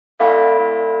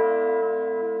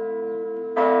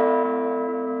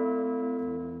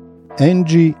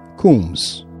Angie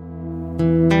Coombs.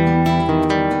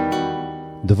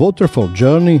 The Waterfall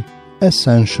Journey,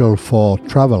 essential for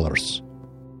travelers.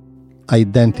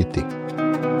 Identity.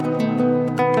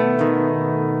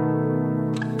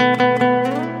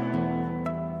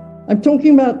 I'm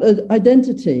talking about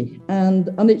identity, and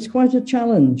it's quite a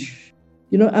challenge.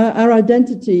 You know, our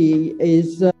identity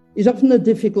is often a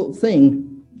difficult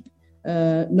thing,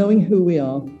 knowing who we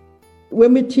are.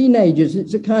 When we're teenagers,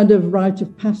 it's a kind of rite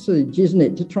of passage, isn't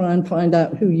it, to try and find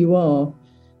out who you are.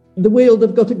 The Weald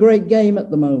have got a great game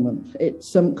at the moment.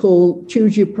 It's called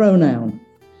Choose Your Pronoun.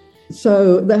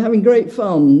 So they're having great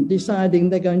fun deciding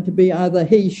they're going to be either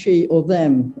he, she, or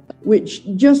them, which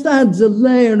just adds a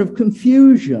layer of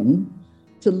confusion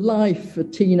to life for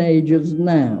teenagers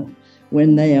now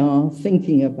when they are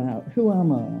thinking about who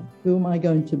am I? Who am I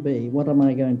going to be? What am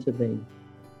I going to be?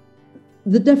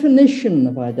 The definition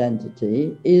of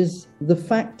identity is the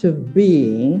fact of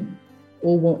being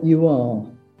or what you are.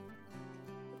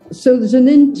 So there's an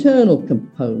internal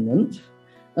component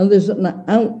and there's an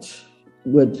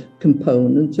outward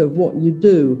component of what you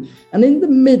do. And in the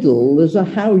middle, there's a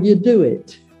how you do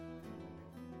it.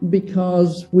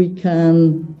 Because we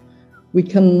can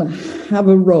have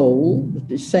a role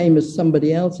the same as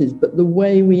somebody else's, but the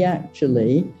way we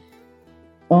actually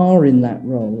are in that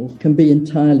role can be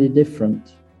entirely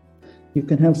different. You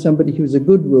can have somebody who's a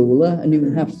good ruler and you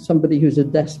can have somebody who's a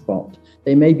despot.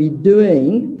 They may be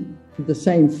doing the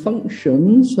same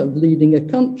functions of leading a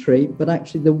country, but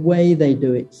actually the way they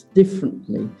do it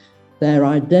differently. Their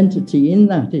identity in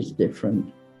that is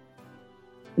different.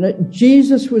 You know,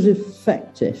 Jesus was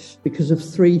effective because of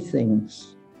three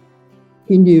things.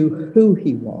 He knew who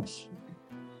he was,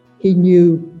 he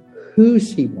knew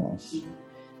whose he was,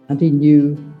 and he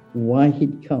knew why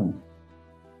he'd come.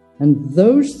 And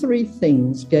those three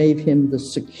things gave him the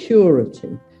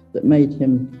security that made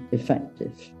him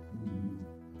effective.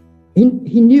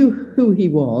 He knew who he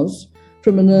was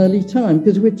from an early time,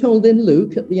 because we're told in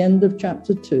Luke at the end of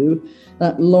chapter 2,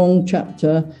 that long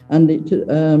chapter, and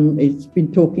it's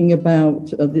been talking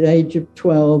about at the age of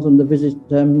 12 and the visit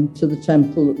to the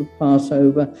temple at the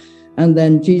Passover, and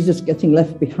then Jesus getting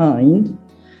left behind,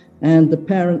 and the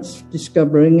parents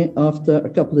discovering it after a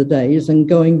couple of days and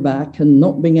going back and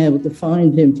not being able to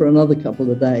find him for another couple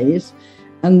of days,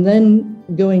 and then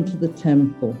going to the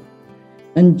temple.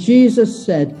 And Jesus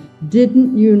said,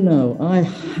 "Didn't you know I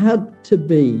had to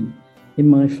be in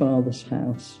my Father's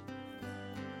house?"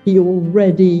 He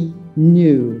already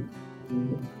knew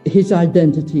his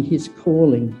identity, his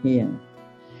calling here.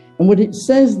 And what it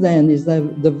says then is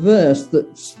the verse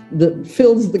that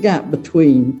fills the gap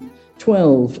between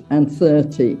 12 and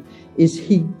 30 is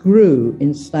he grew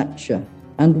in stature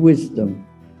and wisdom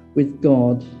with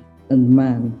God and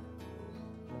man.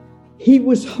 He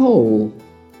was whole.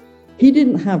 He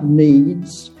didn't have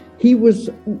needs. He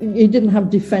didn't have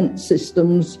defense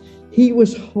systems. He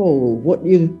was whole. What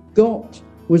you got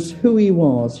was who he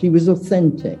was. He was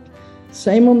authentic.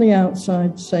 Same on the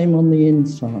outside, same on the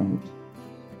inside.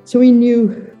 So he knew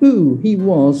who he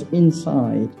was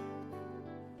inside.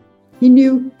 He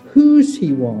knew whose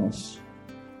he was.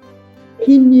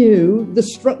 He knew the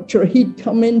structure he'd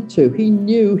come into. He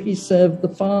knew he served the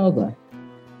Father.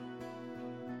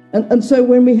 And so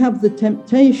when we have the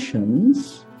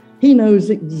temptations, he knows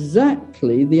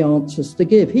exactly the answers to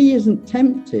give. He isn't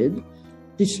tempted,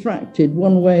 distracted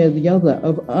one way or the other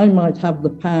of I might have the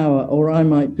power or I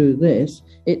might do this.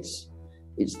 It's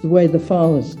the way the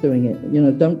Father's doing it. You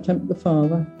know, don't tempt the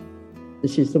Father.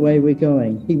 This is the way we're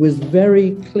going. He was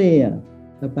very clear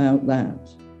about that.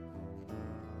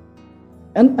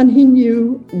 And he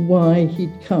knew why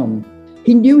he'd come.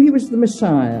 He knew he was the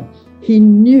Messiah. He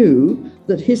knew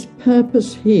that his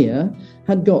purpose here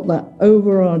had got that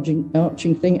overarching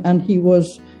thing, and he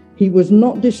was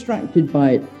not distracted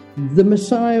by it. The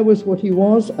Messiah was what he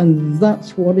was, and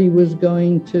that's what he was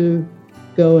going to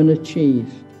go and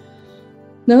achieve.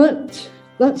 Now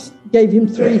that gave him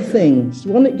three things.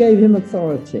 One, it gave him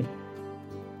authority.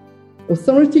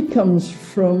 Authority comes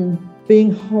from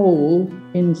being whole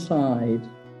inside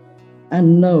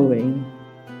and knowing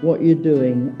what you're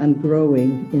doing and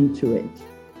growing into it.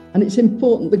 And it's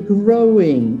important, the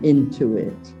growing into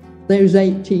it. Those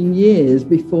 18 years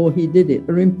before he did it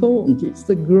are important. It's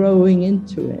the growing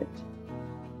into it.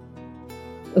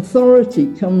 Authority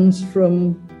comes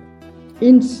from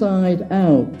inside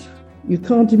out. You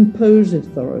can't impose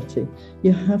authority.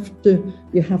 You have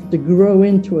to grow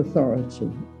into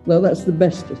authority. Well, that's the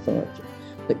best authority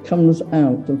that comes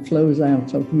out and flows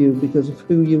out of you because of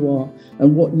who you are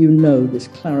and what you know, this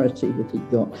clarity that he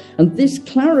got. And this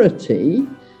clarity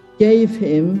gave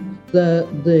him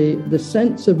the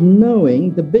sense of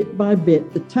knowing the bit by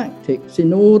bit, the tactics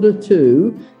in order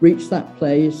to reach that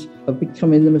place of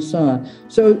becoming the Messiah.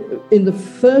 So in the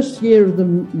first year of the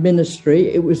ministry,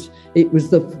 it was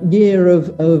the year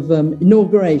of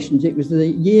inaugurations. It was the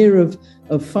year of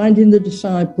finding the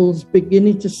disciples,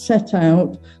 beginning to set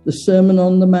out the Sermon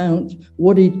on the Mount,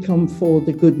 what he'd come for,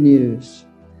 the good news.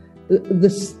 The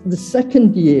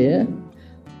second year,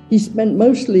 he spent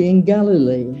mostly in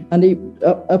Galilee and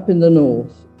up in the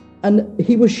north, and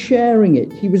he was sharing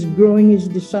it. He was growing his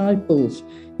disciples.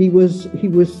 He was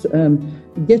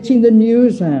getting the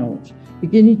news out,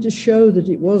 beginning to show that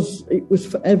it was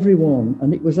for everyone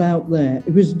and it was out there.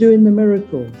 It was doing the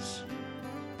miracles.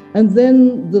 And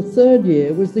then the third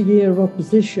year was the year of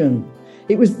opposition.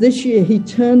 It was this year he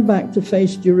turned back to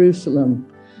face Jerusalem.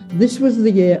 This was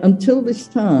the year. Until this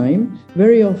time,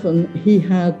 very often he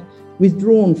had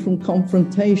withdrawn from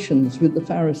confrontations with the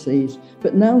Pharisees,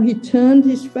 but now he turned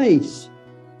his face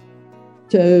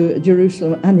to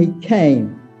Jerusalem and he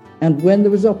came. And when there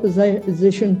was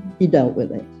opposition, he dealt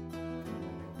with it.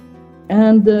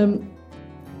 And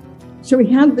so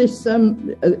he had this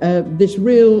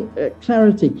real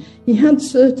clarity. He had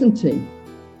certainty,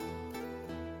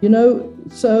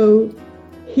 so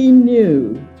he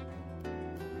knew.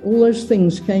 All those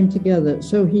things came together,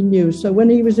 so he knew. So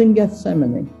when he was in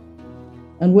Gethsemane,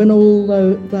 and when all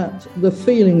the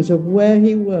feelings of where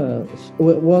he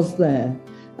was there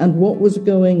and what was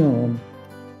going on,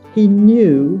 he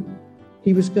knew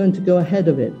he was going to go ahead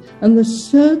of it. And the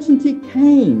certainty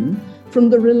came from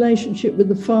the relationship with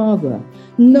the Father,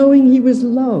 knowing he was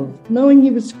loved, knowing he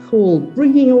was called,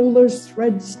 bringing all those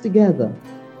threads together.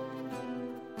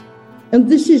 And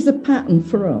this is the pattern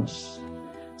for us.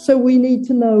 So we need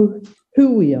to know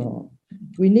who we are.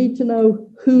 We need to know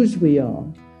whose we are.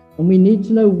 And we need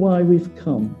to know why we've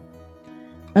come.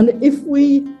 And if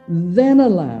we then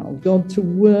allow God to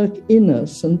work in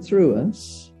us and through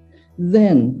us,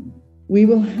 then we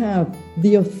will have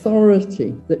the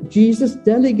authority that Jesus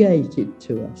delegated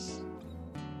to us.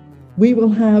 We will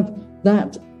have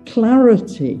that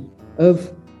clarity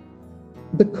of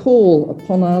the call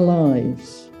upon our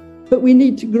lives. But we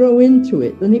need to grow into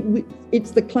it. And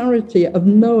it's the clarity of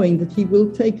knowing that he will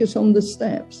take us on the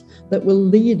steps that will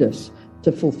lead us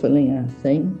to fulfilling our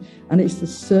thing. And it's the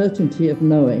certainty of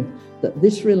knowing that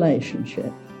this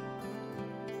relationship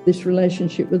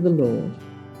with the Lord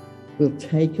will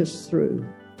take us through,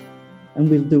 and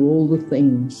we'll do all the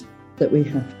things that we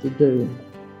have to do.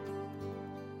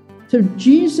 So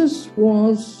Jesus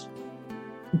was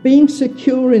being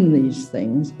secure in these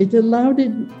things. It allowed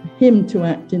him to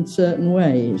act in certain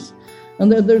ways.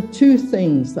 And there are two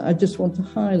things that I just want to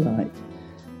highlight.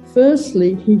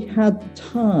 Firstly, he had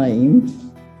time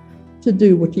to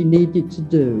do what he needed to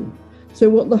do. So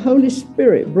what the Holy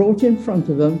Spirit brought in front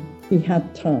of him, he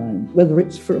had time. Whether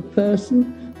it's for a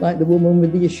person, like the woman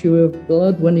with the issue of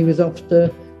blood when he was off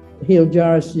to heal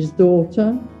Jairus'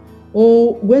 daughter,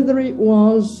 or whether it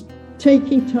was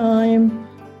taking time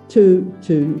to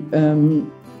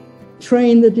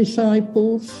train the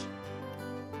disciples.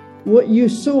 What you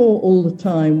saw all the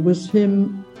time was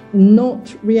him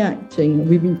not reacting.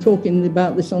 We've been talking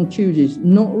about this on Tuesdays,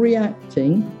 not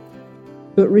reacting,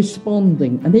 but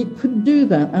responding. And he could do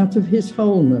that out of his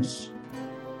wholeness.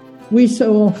 We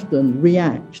so often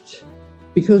react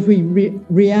because we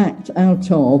react out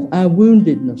of our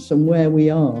woundedness and where we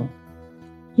are.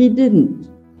 He didn't.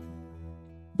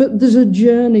 But there's a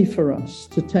journey for us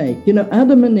to take.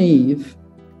 Adam and Eve,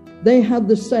 they had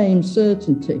the same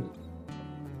certainty.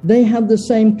 They had the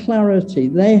same clarity.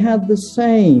 They had the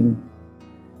same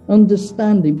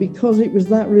understanding because it was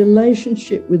that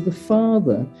relationship with the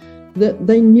Father that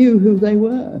they knew who they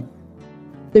were.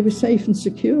 They were safe and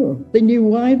secure. They knew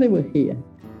why they were here.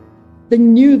 They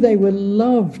knew they were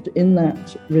loved in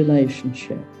that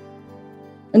relationship.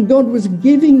 And God was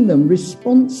giving them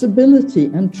responsibility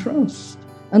and trust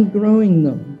and growing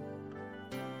them.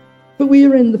 But we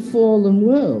are in the fallen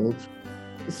world,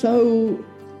 so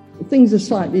things are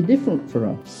slightly different for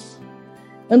us.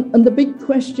 And the big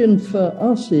question for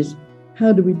us is,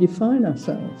 how do we define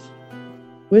ourselves?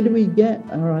 Where do we get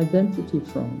our identity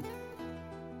from?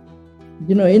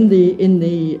 In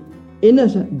the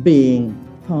inner being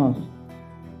part,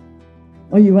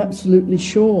 are you absolutely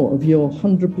sure of your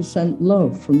 100%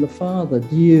 love from the Father?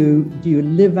 Do you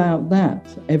live out that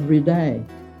every day?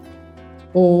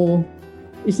 Or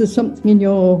is there something in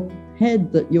your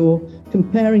head that you're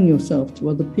comparing yourself to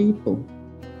other people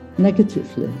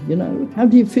negatively? How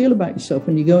do you feel about yourself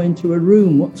when you go into a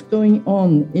room? What's going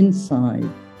on inside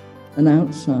and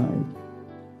outside?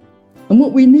 And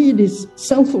what we need is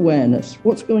self-awareness,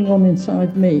 what's going on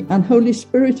inside me, and Holy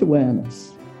Spirit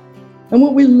awareness. And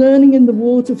what we're learning in the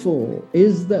waterfall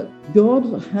is that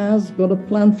God has got a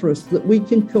plan for us that we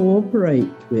can cooperate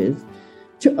with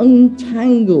to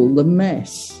untangle the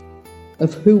mess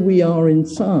of who we are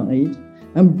inside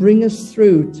and bring us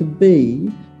through to be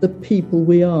the people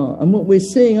we are. And what we're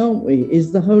seeing, aren't we,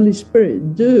 is the Holy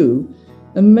Spirit do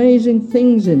amazing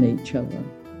things in each other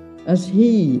as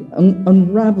he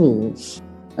unravels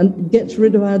and gets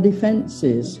rid of our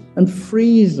defenses and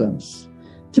frees us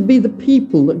to be the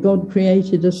people that God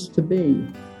created us to be.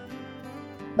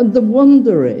 And the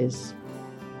wonder is,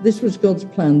 this was God's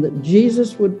plan, that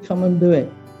Jesus would come and do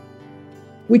it.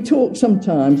 We talk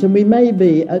sometimes, and we may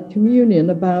be at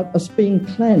communion, about us being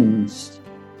cleansed,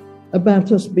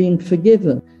 about us being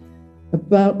forgiven,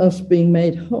 about us being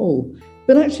made whole.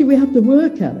 But actually we have to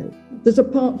work at it. There's a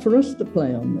part for us to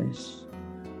play on this.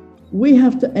 We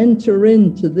have to enter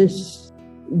into this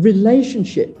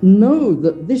relationship, know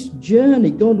that this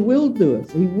journey, God will do us.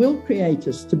 He will create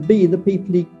us to be the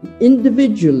people he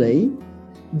individually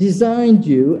designed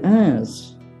you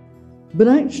as. But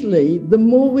actually, the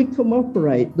more we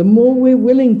cooperate, the more we're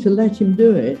willing to let him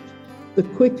do it, the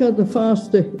quicker, the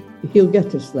faster he'll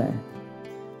get us there.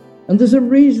 And there's a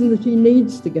reason that he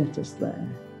needs to get us there.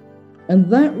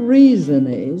 And that reason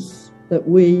is that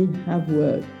we have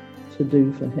work to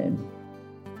do for him.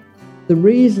 The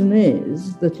reason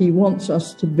is that he wants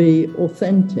us to be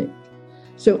authentic.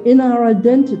 So in our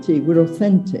identity, we're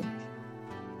authentic.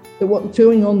 That what's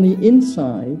going on the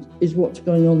inside is what's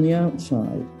going on the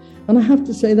outside. And I have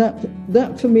to say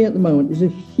that for me at the moment is a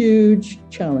huge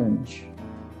challenge,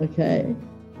 okay?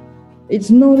 It's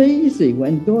not easy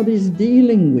when God is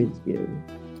dealing with you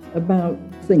about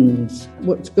things,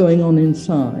 what's going on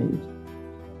inside,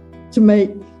 to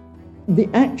make the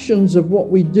actions of what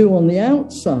we do on the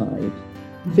outside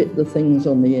fit the things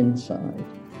on the inside,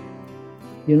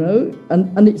 you know?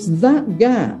 And it's that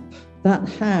gap, that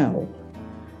how,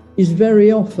 is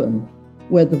very often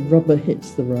where the rubber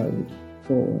hits the road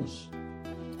for us.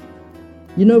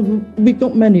 You know, we've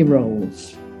got many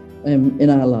roles in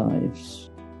our lives.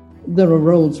 There are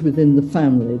roles within the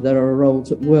family, there are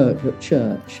roles at work, at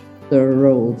church, there are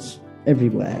roles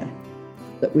everywhere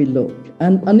that we look.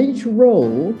 And each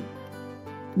role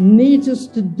needs us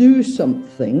to do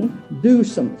something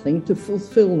to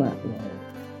fulfill that role.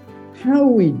 How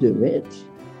we do it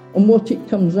and what it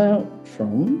comes out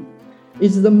from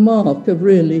is the mark of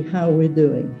really how we're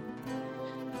doing.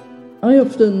 I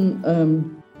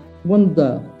often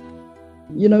wonder,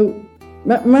 you know,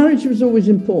 marriage was always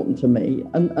important to me,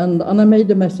 and I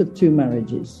made a mess of 2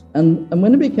 marriages. And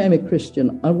when I became a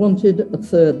Christian, I wanted a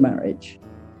 3rd marriage,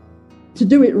 to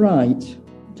do it right,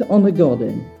 to honour God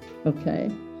in, okay?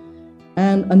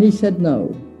 And he said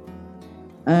no.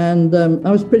 And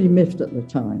I was pretty miffed at the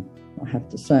time, I have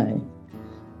to say.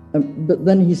 But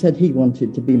then he said he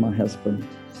wanted to be my husband,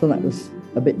 so that was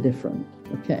a bit different,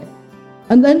 okay?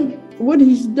 And then what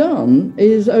he's done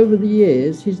is, over the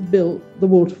years, he's built the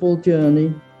Waterfall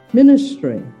Journey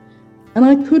ministry. And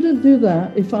I couldn't do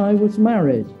that if I was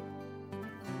married.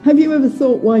 Have you ever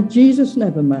thought why Jesus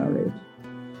never married?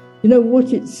 You know,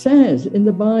 what it says in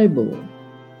the Bible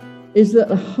is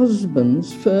that a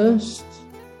husband's first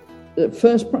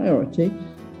priority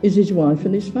is his wife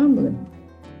and his family.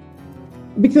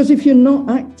 Because if you're not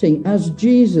acting as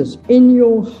Jesus in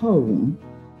your home,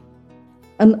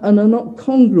 and are not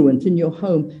congruent in your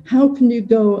home, how can you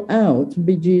go out and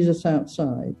be Jesus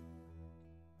outside?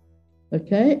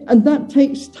 Okay? And that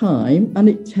takes time, and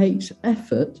it takes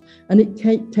effort, and it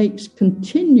takes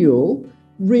continual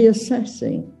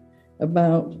reassessing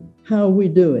about how we're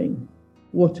doing,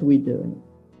 what are we doing.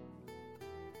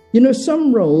 You know,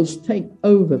 some roles take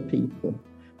over people.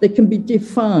 They can be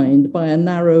defined by a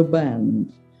narrow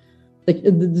band.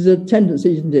 There's a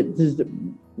tendency, isn't it,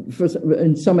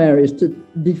 in some areas to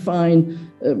define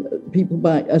people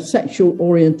by a sexual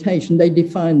orientation. They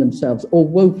define themselves, or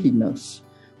wokeness,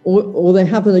 or they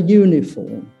have a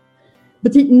uniform.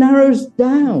 But it narrows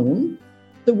down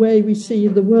the way we see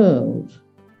the world.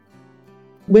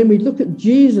 When we look at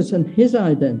Jesus and his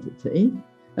identity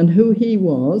and who he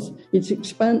was, it's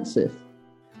expansive,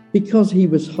 because he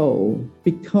was whole,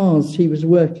 because he was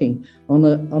working on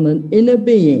an inner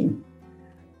being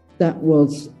that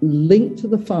was linked to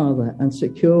the Father and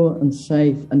secure and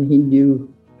safe, and he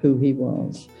knew who he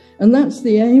was. And that's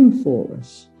the aim for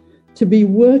us, to be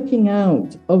working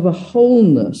out of a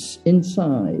wholeness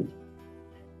inside.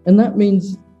 And that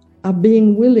means our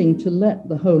being willing to let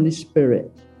the Holy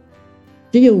Spirit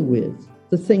deal with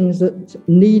the things that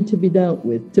need to be dealt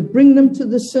with, to bring them to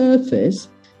the surface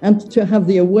and to have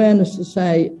the awareness to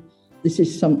say, this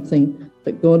is something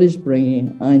that God is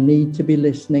bringing. I need to be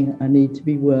listening. I need to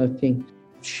be working.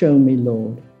 Show me,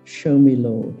 Lord. Show me,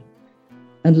 Lord.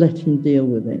 And let him deal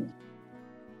with it.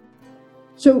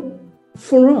 So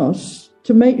for us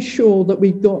to make sure that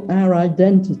we've got our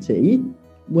identity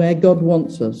where God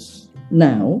wants us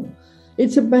now,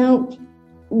 it's about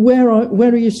where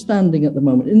are you standing at the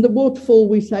moment? In the waterfall,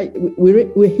 we say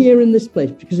we're here in this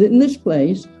place because in this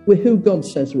place, we're who God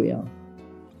says we are.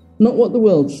 Not what the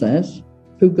world says,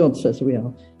 who God says we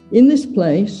are. In this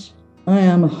place, I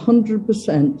am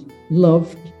 100%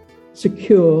 loved,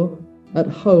 secure, at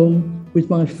home with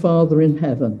my Father in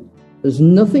heaven. There's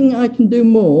nothing I can do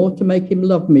more to make him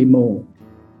love me more.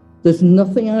 There's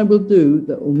nothing I will do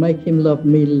that will make him love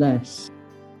me less.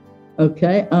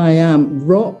 Okay, I am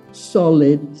rock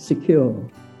solid, secure.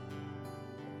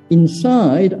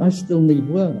 Inside, I still need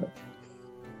work.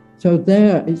 So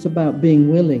there, it's about being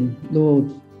willing.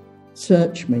 Lord,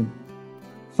 search me.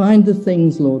 Find the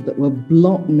things, Lord, that will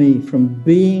block me from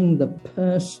being the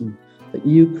person that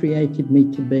you created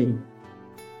me to be.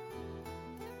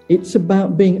 It's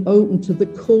about being open to the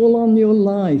call on your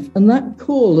life. And that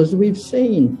call, as we've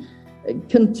seen, it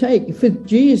can take, for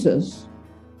Jesus,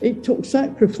 it took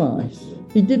sacrifice.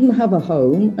 He didn't have a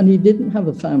home, and he didn't have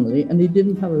a family, and he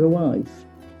didn't have a wife.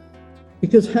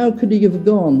 Because how could he have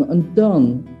gone and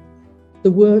done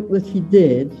the work that he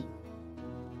did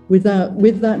with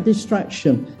that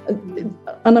distraction?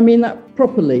 And I mean that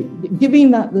properly.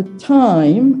 Giving that the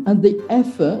time and the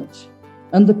effort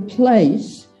and the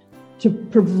place to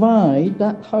provide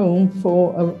that home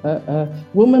for a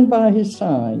woman by his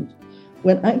side,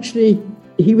 when actually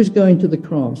he was going to the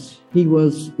cross. He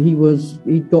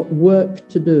got work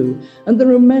to do. And there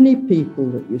are many people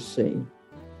that you see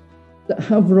that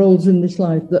have roles in this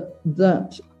life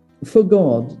that for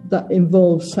God, that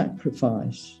involves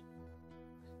sacrifice.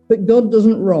 But God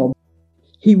doesn't rob.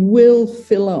 He will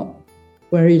fill up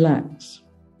where he lacks.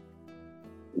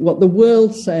 What the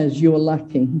world says you're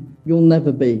lacking, you'll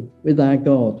never be with our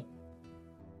God.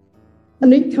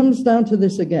 And it comes down to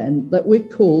this again, that we're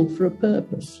called for a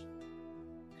purpose.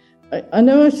 I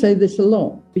know I say this a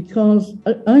lot because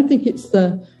I think it's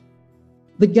the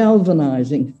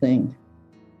galvanizing thing.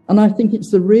 And I think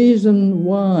it's the reason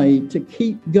why to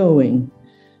keep going,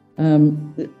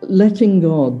 letting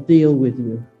God deal with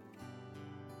you.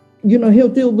 You know, he'll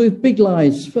deal with big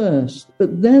lies first,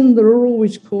 but then there are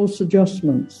always course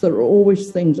adjustments. There are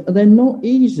always things, and they're not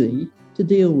easy to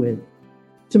deal with.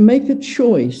 To make a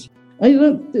choice.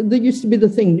 There used to be the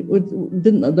thing,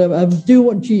 didn't there? Do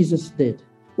what Jesus did.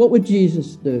 What would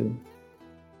Jesus do?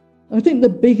 I think the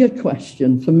bigger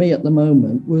question for me at the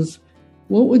moment was,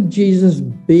 what would Jesus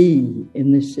be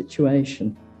in this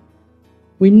situation?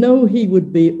 We know he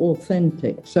would be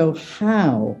authentic. So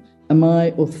how am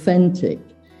I authentic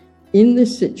in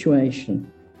this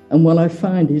situation? And what I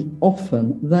find is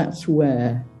often that's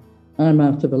where I'm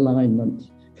out of alignment,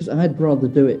 because I'd rather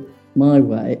do it my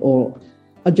way, or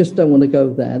I just don't want to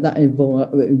go there. That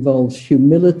involves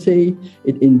humility.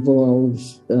 It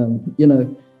involves,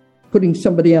 putting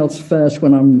somebody else first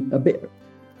when I'm a bit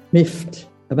miffed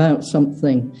about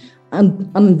something.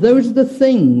 And those are the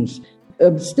things.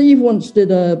 Steve once did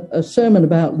a sermon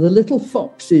about the little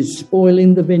foxes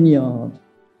spoiling the vineyard.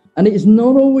 And it's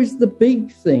not always the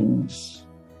big things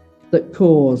that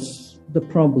cause the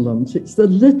problems. It's the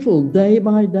little day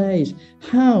by days.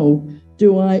 How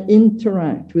do I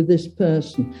interact with this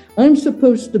person? I'm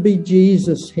supposed to be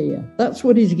Jesus here. That's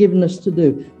what he's given us to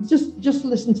do. Just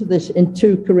listen to this in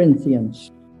 2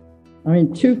 Corinthians. I'm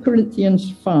in 2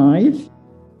 Corinthians 5,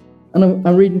 and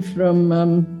I'm reading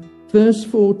from verse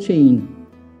 14.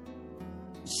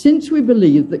 Since we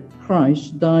believe that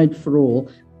Christ died for all,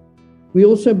 we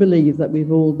also believe that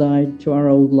we've all died to our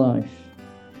old life.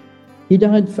 He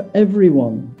died for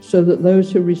everyone, so that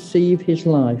those who receive his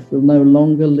life will no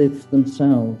longer live for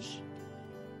themselves.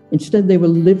 Instead, they will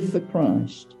live for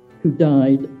Christ, who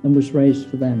died and was raised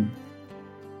for them.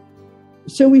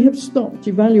 So we have stopped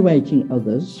evaluating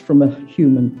others from a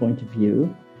human point of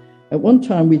view. At one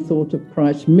time, we thought of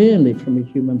Christ merely from a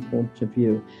human point of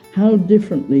view. How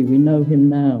differently we know him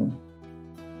now.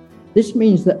 This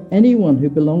means that anyone who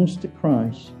belongs to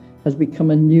Christ has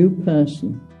become a new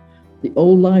person. The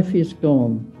old life is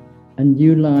gone, and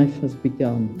new life has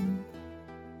begun.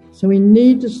 So we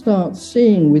need to start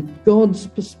seeing with God's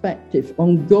perspective,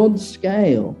 on God's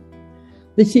scale.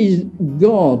 This is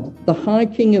God, the High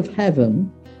King of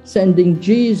Heaven, sending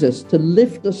Jesus to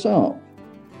lift us up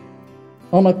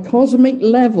on a cosmic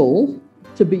level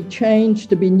to be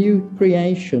changed, to be new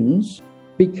creations,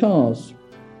 because,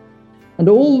 And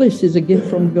all this is a gift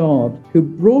from God, who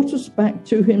brought us back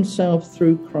to himself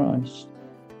through Christ.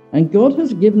 And God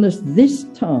has given us this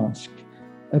task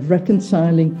of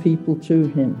reconciling people to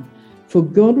him. For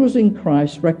God was in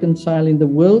Christ reconciling the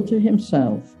world to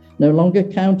himself, no longer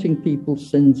counting people's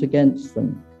sins against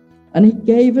them. And he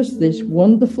gave us this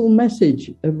wonderful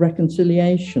message of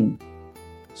reconciliation.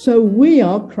 So we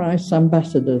are Christ's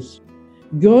ambassadors.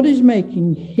 God is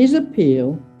making his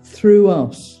appeal through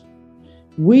us.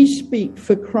 We speak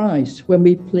for Christ when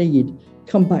we plead,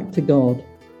 come back to God.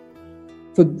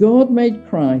 For God made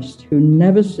Christ, who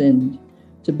never sinned,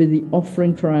 to be the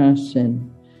offering for our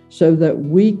sin, so that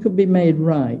we could be made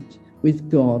right with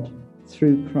God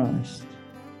through Christ.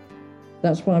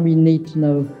 That's why we need to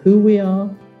know who we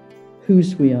are,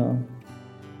 whose we are,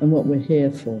 and what we're here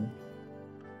for.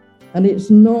 And it's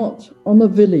not on a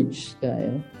village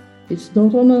scale, it's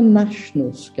not on a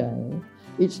national scale,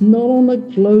 it's not on a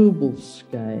global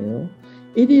scale,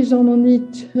 it is on an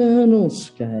eternal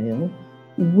scale.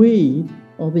 We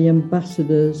are the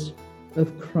ambassadors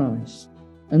of Christ.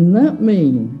 And that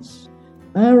means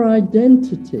our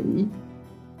identity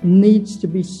needs to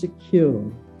be secure.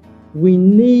 We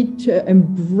need to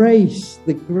embrace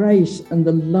the grace and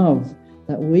the love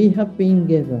that we have been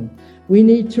given. We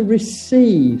need to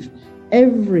receive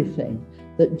everything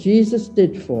that Jesus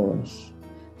did for us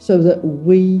so that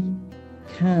we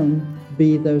can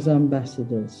be those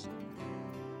ambassadors.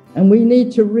 And we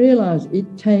need to realize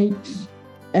it takes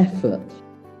effort.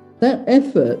 That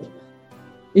effort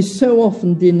is so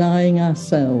often denying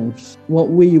ourselves what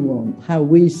we want, how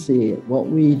we see it, what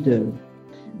we do,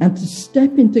 and to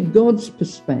step into God's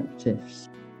perspectives.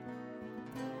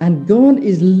 And God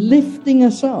is lifting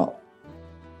us up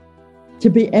to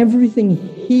be everything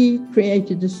he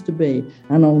created us to be.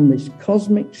 And on this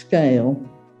cosmic scale,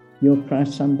 you're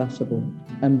Christ's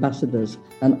ambassadors,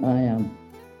 and I am.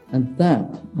 And that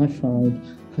I find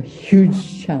a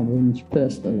huge challenge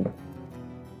personally.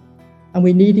 And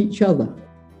we need each other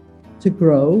to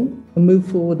grow and move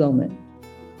forward on it.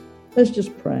 Let's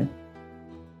just pray.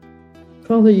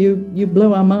 Father, you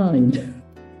blow our mind.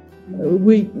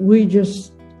 We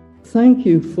just thank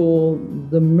you for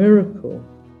the miracle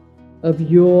of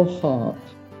your heart,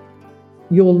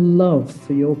 your love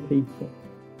for your people.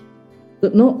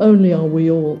 That not only are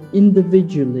we all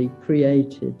individually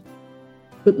created,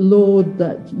 but Lord,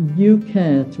 that you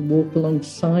care to walk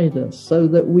alongside us so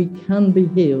that we can be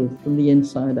healed from the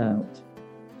inside out.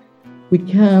 We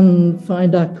can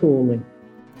find our calling.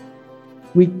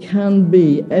 We can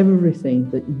be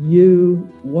everything that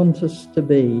you want us to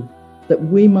be, that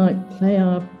we might play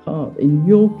our part in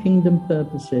your kingdom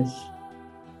purposes.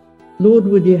 Lord,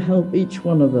 would you help each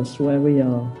one of us where we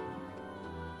are?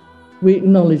 We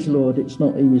acknowledge, Lord, it's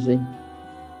not easy.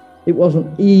 It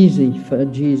wasn't easy for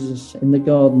Jesus in the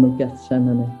Garden of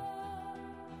Gethsemane.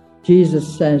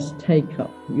 Jesus says, take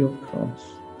up your cross.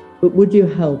 But would you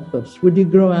help us? Would you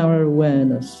grow our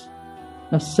awareness,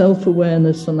 our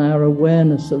self-awareness and our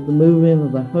awareness of the moving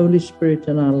of the Holy Spirit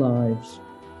in our lives,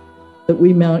 that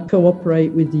we might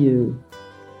cooperate with you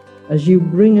as you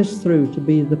bring us through to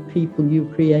be the people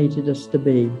you created us to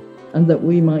be, and that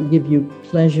we might give you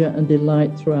pleasure and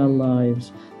delight through our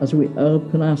lives as we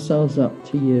open ourselves up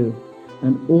to you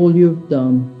and all you've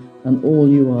done and all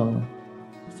you are.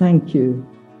 Thank you.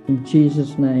 In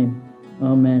Jesus' name,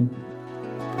 amen.